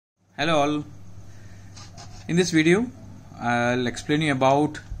Hello all. In this video I'll explain you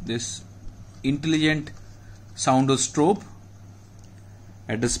about this intelligent sounder strobe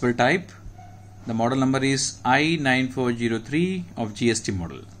addressable type. The model number is I-9403 of GST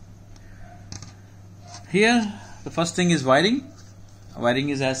model. Here the first thing is wiring. Wiring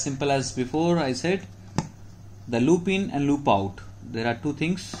is as simple as before I said. The loop in and loop out. There are two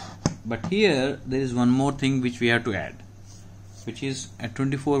things, but here there is one more thing which we have to add, which is a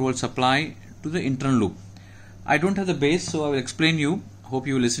 24-volt supply to the internal loop. I don't have the base, so I will explain you. Hope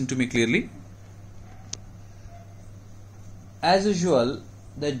you listen to me clearly. As usual,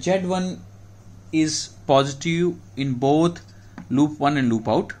 the Z1 is positive in both loop 1 and loop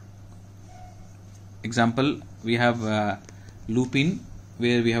out. Example, we have loop in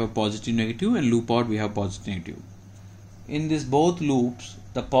where we have a positive negative, and loop out we have positive negative. In this both loops,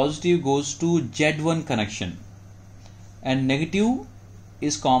 the positive goes to Z1 connection and negative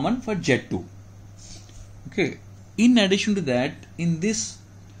is common for Z2. Okay. In addition to that, in this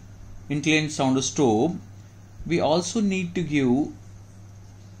intelligent sounder strobe, we also need to give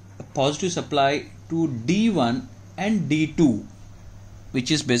a positive supply to D1 and D2,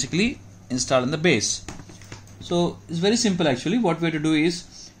 which is basically installed in the base. So it's very simple actually. What we have to do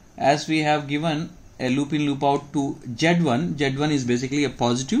is, as we have given a loop in loop out to Z1, Z1 is basically a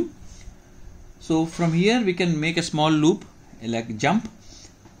positive. So from here we can make a small loop like jump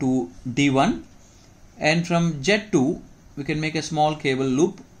to D1, and from Z2 we can make a small cable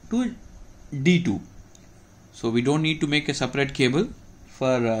loop to D2. So we don't need to make a separate cable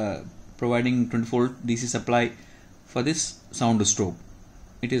for providing 24-volt DC supply for this sounder strobe.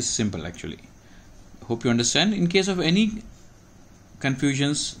 It is simple actually. Hope you understand. In case of any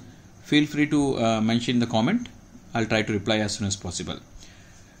confusions, feel free to mention in the comment. I'll try to reply as soon as possible.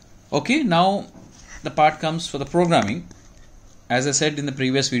 Okay, now the part comes for the programming. As I said in the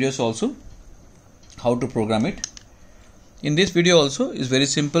previous videos also, how to program it. In this video also is very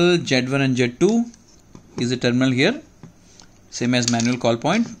simple. Z1 and Z2 is the terminal here, same as manual call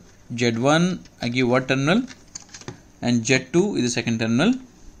point. Z1 I give one terminal and Z2 is the second terminal.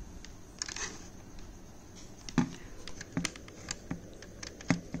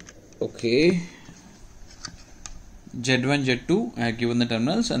 Okay, Z1, Z2 I have given the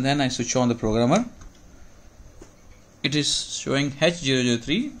terminals, and then I switch on the programmer. It is showing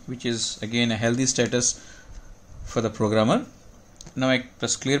H003, which is again a healthy status for the programmer. Now I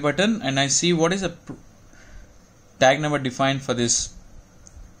press clear button and I see what is the tag number defined for this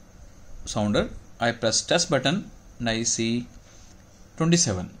sounder. I press test button and I see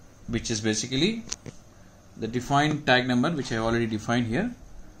 27, which is basically the defined tag number which I have already defined here,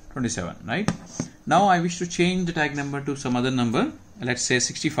 27, right? Now I wish to change the tag number to some other number, let's say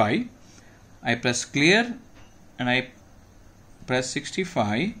 65. I press clear and I press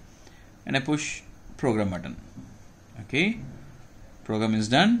 65 and I push program button. Okay, program is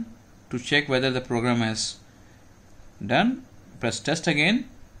done. To check whether the program has done, press test again,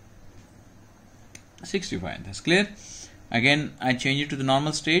 65, that's clear. Again I change it to the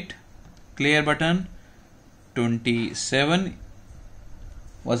normal state, clear button, 27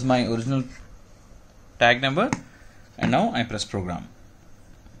 was my original tag number, and now I press program.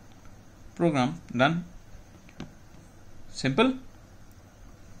 Program done. Simple.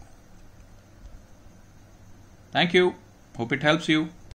 Thank you. Hope it helps you.